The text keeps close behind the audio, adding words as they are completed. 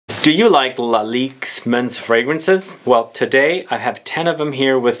Do you like Lalique's men's fragrances? Well, today I have 10 of them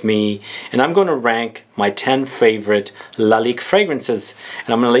here with me, and I'm going to rank my 10 favorite Lalique fragrances.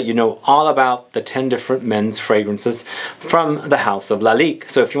 And I'm going to let you know all about the 10 different men's fragrances from the house of Lalique.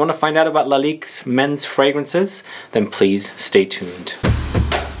 So if you want to find out about Lalique's men's fragrances, then please stay tuned.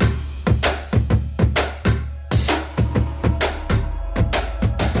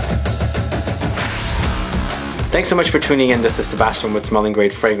 Thanks so much for tuning in. This is Sebastian with Smelling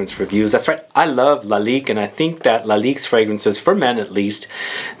Great Fragrance Reviews. That's right, I love Lalique, and I think that Lalique's fragrances, for men at least,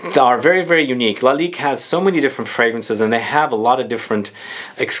 are very, very unique. Lalique has so many different fragrances, and they have a lot of different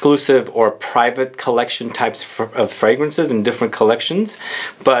exclusive or private collection types of fragrances in different collections,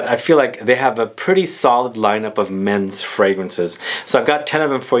 but I feel like they have a pretty solid lineup of men's fragrances. So I've got 10 of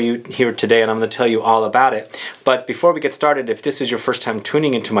them for you here today, and I'm going to tell you all about it. But before we get started, if this is your first time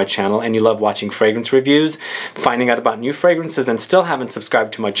tuning into my channel and you love watching fragrance reviews, finding out about new fragrances, and still haven't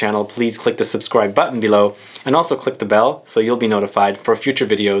subscribed to my channel, please click the subscribe button below and also click the bell so you'll be notified for future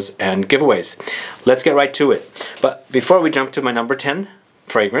videos and giveaways. Let's get right to it. But before we jump to my number 10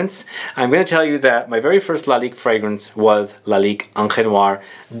 fragrance, I'm going to tell you that my very first Lalique fragrance was Lalique ENCRE Noir,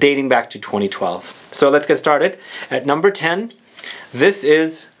 dating back to 2012. So let's get started. At number 10, this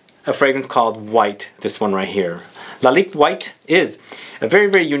is a fragrance called White, this one right here. Lalique White is a very,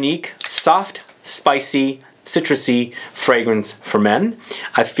 very unique, soft, spicy, citrusy fragrance for men.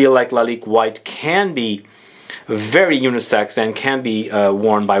 I feel like Lalique White can be very unisex and can be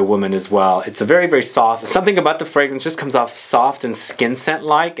worn by women as well. It's a very, very soft. Something about the fragrance just comes off soft and skin scent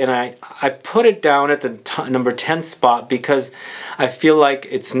like, and I put it down at the number 10 spot because I feel like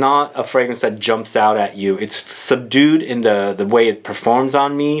it's not a fragrance that jumps out at you. It's subdued in the way it performs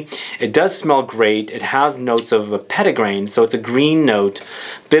on me. It does smell great. It has notes of a petitgrain, so it's a green note,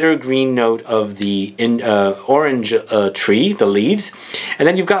 bitter green note of the orange tree, the leaves. And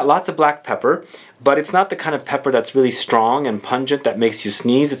then you've got lots of black pepper, but it's not the kind of pepper that's really strong and pungent that makes you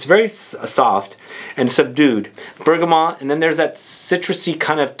sneeze. It's very soft and subdued. Bergamot, and then there's that citrusy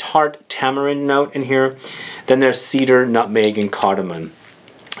kind of tart tamarind note in here. Then there's cedar, nutmeg, and cardamom.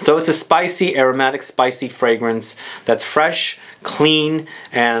 So it's a spicy, aromatic, spicy fragrance that's fresh, clean,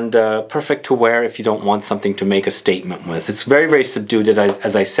 and perfect to wear if you don't want something to make a statement with. It's very, very subdued,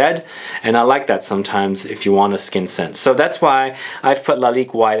 as I said, and I like that sometimes if you want a skin scent. So that's why I've put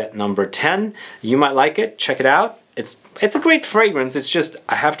Lalique White at number 10. You might like it. Check it out. It's a great fragrance. It's just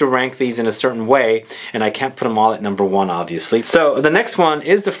I have to rank these in a certain way, and I can't put them all at number 1, obviously. So the next one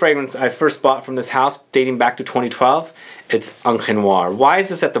is the fragrance I first bought from this house dating back to 2012. It's ENCRE Noir. Why is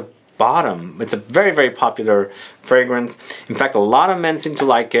this at the bottom? It's a very, very popular fragrance. In fact, a lot of men seem to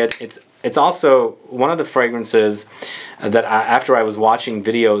like it. It's also one of the fragrances that after I was watching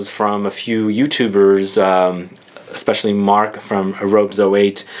videos from a few YouTubers, especially Mark from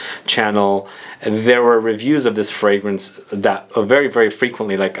Robes08 channel, there were reviews of this fragrance that very, very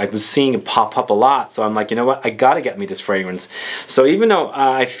frequently, like I was seeing it pop up a lot. So I'm like, you know what, I gotta get me this fragrance. So even though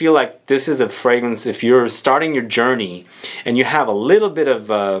I feel like this is a fragrance, if you're starting your journey and you have a little bit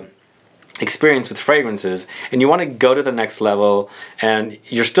of experience with fragrances and you want to go to the next level and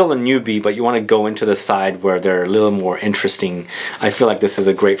you're still a newbie but you want to go into the side where they're a little more interesting, I feel like this is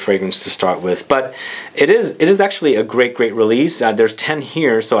a great fragrance to start with. But it is actually a great release. There's 10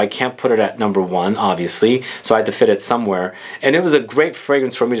 here, so I can't put it at number 1 obviously, so I had to fit it somewhere. And it was a great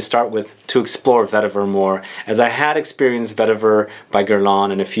fragrance for me to start with to explore Vetiver more, as I had experienced Vetiver by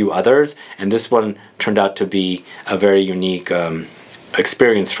Guerlain and a few others, and this one turned out to be a very unique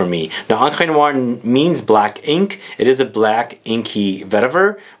experience for me. Now, ENCRE Noir means black ink. It is a black inky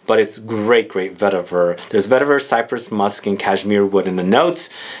vetiver, but it's great vetiver. There's vetiver, cypress, musk, and cashmere wood in the notes.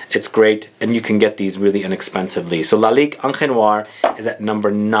 It's great, and you can get these really inexpensively. So Lalique ENCRE Noir is at number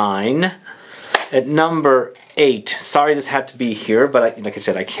 9. At number 8, sorry this had to be here, but like I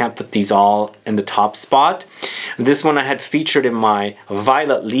said, I can't put these all in the top spot. This one I had featured in my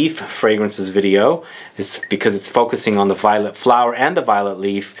violet leaf fragrances video. It's because it's focusing on the violet flower and the violet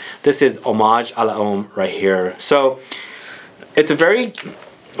leaf. This is Hommage à l'Homme right here. So it's a very,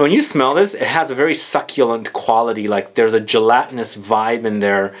 when you smell this, it has a very succulent quality. Like there's a gelatinous vibe in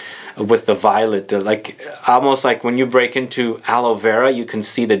there with the violet, like almost like when you break into aloe vera, you can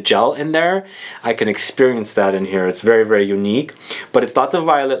see the gel in there. I can experience that in here. It's very, very unique, but it's lots of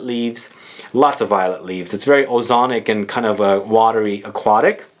violet leaves, lots of violet leaves. It's very ozonic and kind of a watery,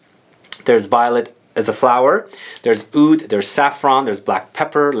 aquatic. There's violet as a flower, there's oud, there's saffron, there's black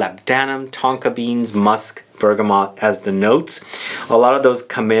pepper, labdanum, tonka beans, musk, bergamot as the notes. A lot of those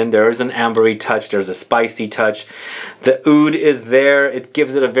come in. There is an ambery touch, there's a spicy touch. The oud is there. It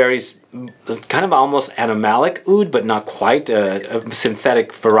gives it a very kind of almost animalic oud, but not quite, a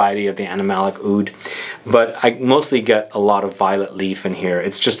synthetic variety of the animalic oud. But I mostly get a lot of violet leaf in here.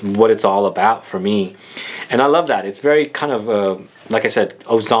 It's just what it's all about for me. And I love that. It's very kind of, like I said,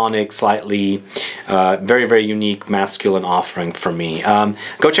 ozonic, slightly, very, very unique masculine offering for me.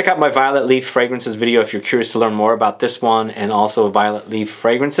 Go check out my violet leaf fragrances video if you're curious to learn more about this one and also violet leaf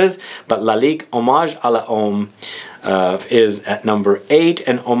fragrances. But Lalique Hommage à la Homme is at number 8,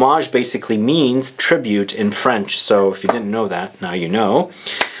 and hommage basically means tribute in French, so if you didn't know that, now you know.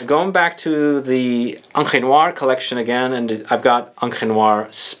 Going back to the ENCRE Noir collection again, and I've got ENCRE Noir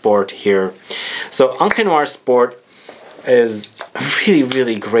Sport here. So ENCRE Noir Sport is a really,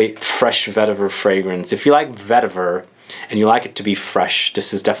 really great fresh vetiver fragrance. If you like vetiver and you like it to be fresh,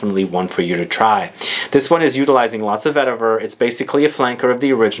 this is definitely one for you to try. This one is utilizing lots of vetiver. It's basically a flanker of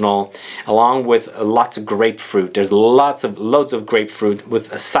the original, along with lots of grapefruit. There's loads of grapefruit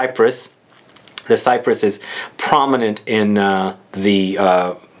with a cypress. The cypress is prominent in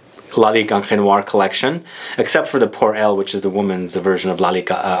the Lalique ENCRE Noir collection, except for the Pour Elle, which is the woman's version of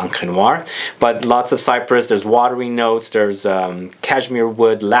Lalique ENCRE Noir. But lots of cypress, there's watery notes, there's cashmere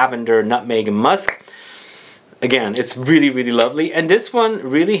wood, lavender, nutmeg, and musk. Again, it's really, really lovely. And this one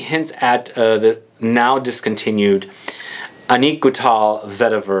really hints at the now discontinued Annick Goutal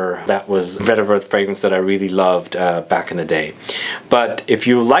vetiver. That was vetiver fragrance that I really loved back in the day. But if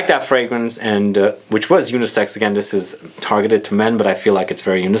you like that fragrance, and which was unisex, again, this is targeted to men, but I feel like it's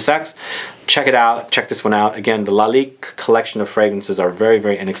very unisex. Check it out. Check this one out. Again, the Lalique collection of fragrances are very,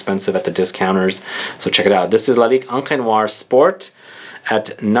 very inexpensive at the discounters. So check it out. This is Lalique ENCRE Noir Sport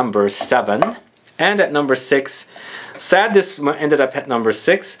at number 7. And at number 6, sad this ended up at number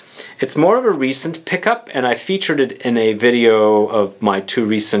 6. It's more of a recent pickup, and I featured it in a video of my 2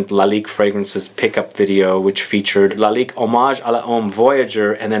 recent Lalique fragrances pickup video, which featured Lalique Hommage à la Homme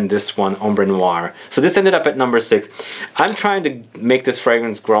Voyager, and then this one, Ombre Noir. So this ended up at number 6. I'm trying to make this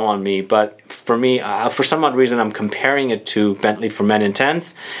fragrance grow on me, but for me, for some odd reason, I'm comparing it to Bentley for Men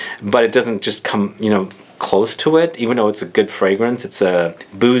Intense, but it doesn't just come, you know, close to it, even though it's a good fragrance. It's a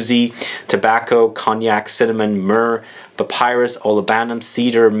boozy, tobacco, cognac, cinnamon, myrrh, papyrus, olibanum,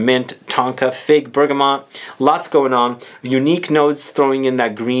 cedar, mint, tonka, fig, bergamot. Lots going on. Unique notes, throwing in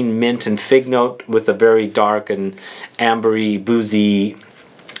that green mint and fig note with a very dark and ambery, boozy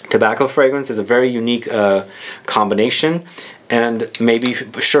tobacco fragrance. Is a very unique combination, and maybe,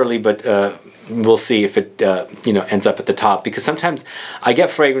 surely, but we'll see if it you know, ends up at the top, because sometimes I get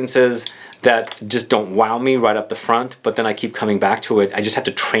fragrances that just don't wow me right up the front, but then I keep coming back to it. I just have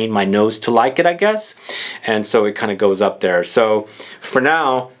to train my nose to like it, I guess, and so it kind of goes up there. So for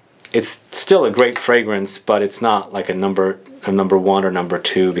now, it's still a great fragrance, but it's not like a number 1 or number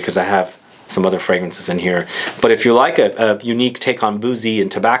 2, because I have some other fragrances in here. But if you like a unique take on boozy and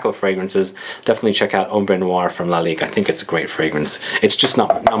tobacco fragrances, definitely check out Ombre Noir from Lalique. I think it's a great fragrance. It's just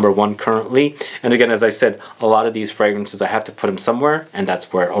not number 1 currently. And again, as I said, a lot of these fragrances, I have to put them somewhere, and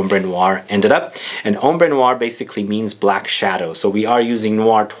that's where Ombre Noir ended up. And Ombre Noir basically means black shadow. So we are using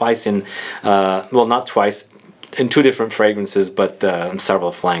noir twice in, well, not twice, in 2 different fragrances, but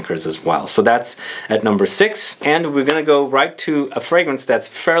several flankers as well. So that's at number 6, and we're gonna go right to a fragrance that's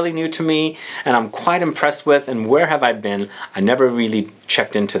fairly new to me and I'm quite impressed with. And where have I been? I never really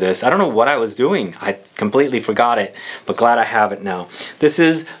checked into this. I don't know what I was doing. I completely forgot it, but glad I have it now. This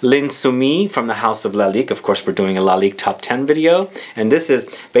is L'Insoumis from the House of Lalique. Of course, we're doing a Lalique top 10 video, and this is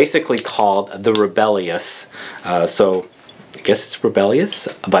basically called The Rebellious. So I guess it's rebellious,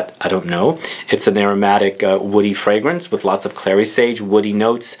 but I don't know. It's an aromatic woody fragrance with lots of clary sage, woody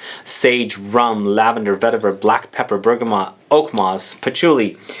notes, sage, rum, lavender, vetiver, black pepper, bergamot, oakmoss,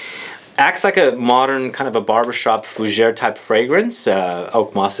 patchouli. Acts like a modern kind of a barbershop fougere type fragrance.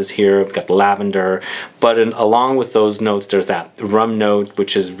 Oakmoss is here, we've got the lavender, but along with those notes there's that rum note,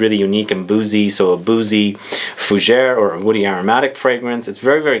 which is really unique and boozy, so a boozy fougere or a woody aromatic fragrance. It's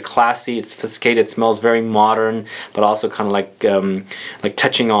very, very classy, it's sophisticated, it smells very modern, but also kind of like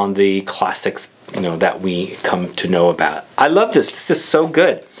touching on the classics, you know, that we come to know about. I love this. This is so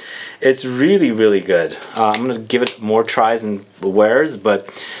good. It's really, really good. I'm gonna give it more tries and wears,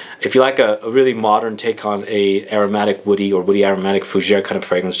 but if you like a really modern take on a aromatic woody or woody aromatic fougere kind of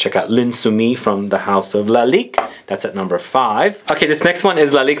fragrance, check out L'Insoumis from the House of Lalique. That's at number 5. Okay, this next one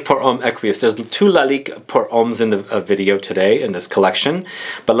is Lalique Pour Homme Aqueous. There's 2 Lalique Pour Hommes in the video today in this collection,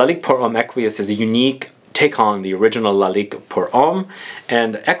 but Lalique Pour Homme Aqueous is a unique take on the original Lalique Pour Homme,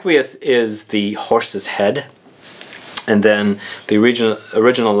 and Aqueous is the horse's head, and then the original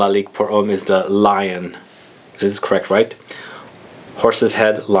Lalique Pour Homme is the lion This is correct, right? Horse's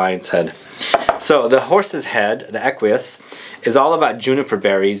head, lion's head. So the horse's head, the Equus, is all about juniper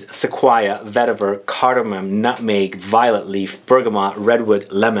berries, sequoia, vetiver, cardamom, nutmeg, violet leaf, bergamot,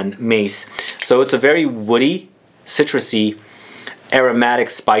 redwood, lemon, mace. So it's a very woody, citrusy, aromatic,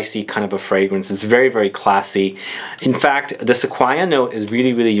 spicy kind of a fragrance. It's very, very classy. In fact, the sequoia note is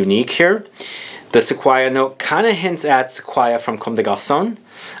really, really unique here. The sequoia note kind of hints at sequoia from Comme des Garçons,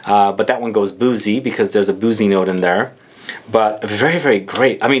 but that one goes boozy because there's a boozy note in there. But very, very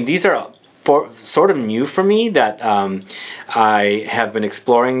great. I mean, these are sort of new for me that I have been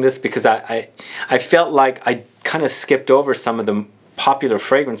exploring this because I felt like I kind of skipped over some of the popular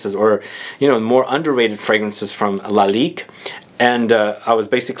fragrances, or more underrated fragrances from Lalique, and I was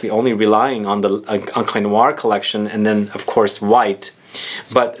basically only relying on the ENCRE Noir collection, and then of course White.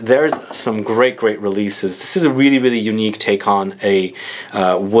 But there's some great releases. This is a really, really unique take on a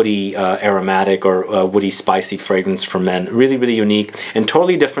woody, aromatic, or woody, spicy fragrance for men. Really, really unique and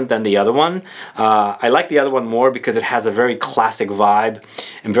totally different than the other one. I like the other one more because it has a very classic vibe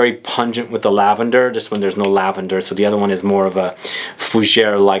and very pungent with the lavender. This one, there's no lavender, so the other one is more of a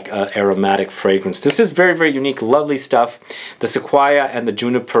fougere-like aromatic fragrance. This is very, very unique, lovely stuff. The sequoia and the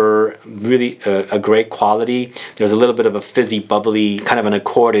juniper, really a great quality. There's a little bit of a fizzy, bubbly, kind of an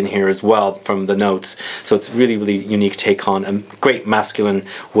accord in here as well from the notes, so it's really, really unique take on a great masculine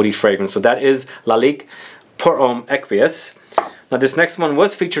woody fragrance. So that is Lalique Pour Homme Equus. Now this next one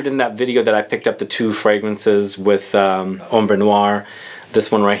was featured in that video that I picked up the 2 fragrances with Ombre Noir. This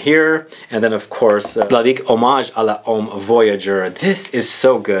one right here, and then of course Lalique Hommage à la Homme Voyageur. This is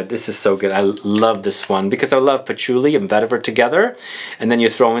so good. This is so good. I love this one because I love patchouli and vetiver together, and then you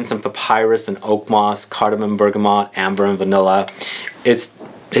throw in some papyrus and oak moss, cardamom, bergamot, amber, and vanilla.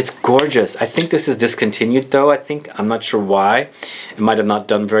 It's gorgeous. I think this is discontinued though. I'm not sure why. It might have not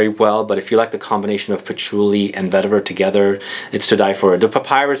done very well, but if you like the combination of patchouli and vetiver together, it's to die for. The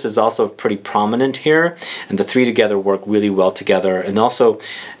papyrus is also pretty prominent here, and the 3 together work really well together. And also,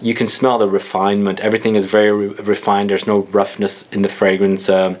 you can smell the refinement. Everything is very refined. There's no roughness in the fragrance.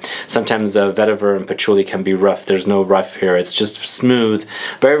 Sometimes vetiver and patchouli can be rough. There's no rough here. It's just smooth.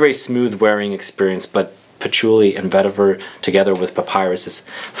 Very, very smooth wearing experience, but patchouli and vetiver together with papyrus is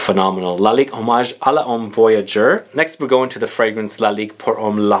phenomenal. Lalique Hommage à la Homme Voyageur. Next we're going to the fragrance Lalique Pour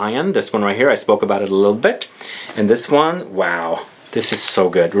Homme Lion. This one right here, I spoke about it a little bit. And this one, wow, this is so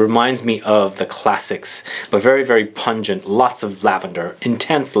good. Reminds me of the classics, but very, very pungent. Lots of lavender,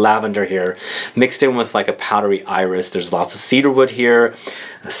 intense lavender here, mixed in with like a powdery iris. There's lots of cedarwood here,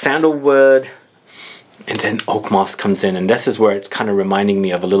 sandalwood, and then Oakmoss comes in, and this is where it's kind of reminding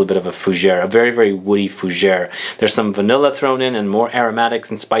me of a little bit of a fougere, a very, very woody fougere. There's some vanilla thrown in and more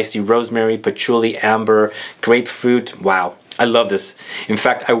aromatics and spicy rosemary, patchouli, amber, grapefruit. Wow, I love this. In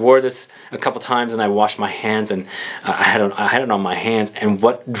fact, I wore this a couple times and I washed my hands, and I had it on my hands, and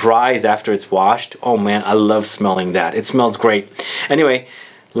what dries after it's washed, oh man, I love smelling that. It smells great. Anyway,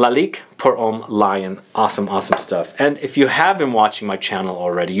 Lalique Pour Homme Lion, awesome, awesome stuff. And if you have been watching my channel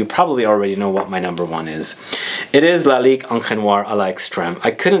already, you probably already know what my #1 is. It is Lalique ENCRE Noir à l'Extrême.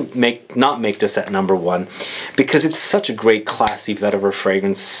 I couldn't not make this at #1 because it's such a great classy vetiver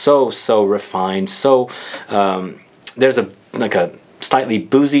fragrance, so refined, so there's like a slightly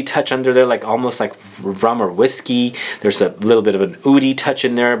boozy touch under there, like almost like rum or whiskey. There's a little bit of an oudi touch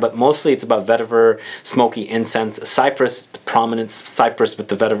in there, but mostly it's about vetiver, smoky incense, cypress, the prominent cypress with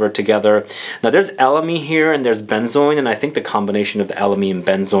the vetiver together. Now there's Elemi here and there's benzoin, and I think the combination of the Elemi and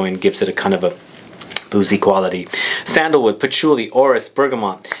benzoin gives it a kind of a boozy quality. Sandalwood, patchouli, orris,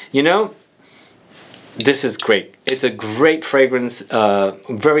 bergamot. You know, this is great. It's a great fragrance,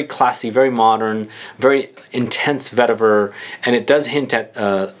 very classy, very modern, very intense vetiver, and it does hint at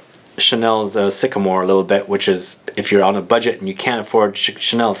Chanel's Sycamore a little bit, which is, if you're on a budget and you can't afford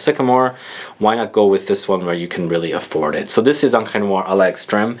Chanel Sycamore, why not go with this one where you can really afford it? So this is ENCRE Noir à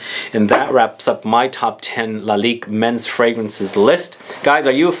l'Extrême, and that wraps up my top 10 Lalique men's fragrances list. Guys,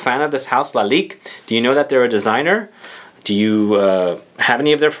 are you a fan of this house, Lalique? Do you know that they're a designer? Do you have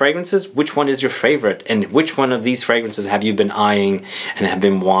any of their fragrances? Which one is your favorite? And which one of these fragrances have you been eyeing and have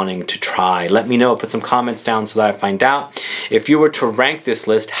been wanting to try? Let me know. Put some comments down so that I find out. If you were to rank this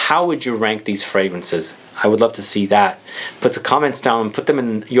list, how would you rank these fragrances? I would love to see that. Put some comments down and put them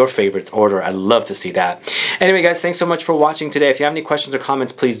in your favorites order. I'd love to see that. Anyway, guys, thanks so much for watching today. If you have any questions or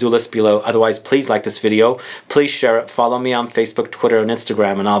comments, please do list below. Otherwise, please like this video. Please share it. Follow me on Facebook, Twitter, and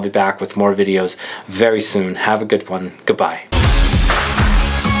Instagram, and I'll be back with more videos very soon. Have a good one. Goodbye.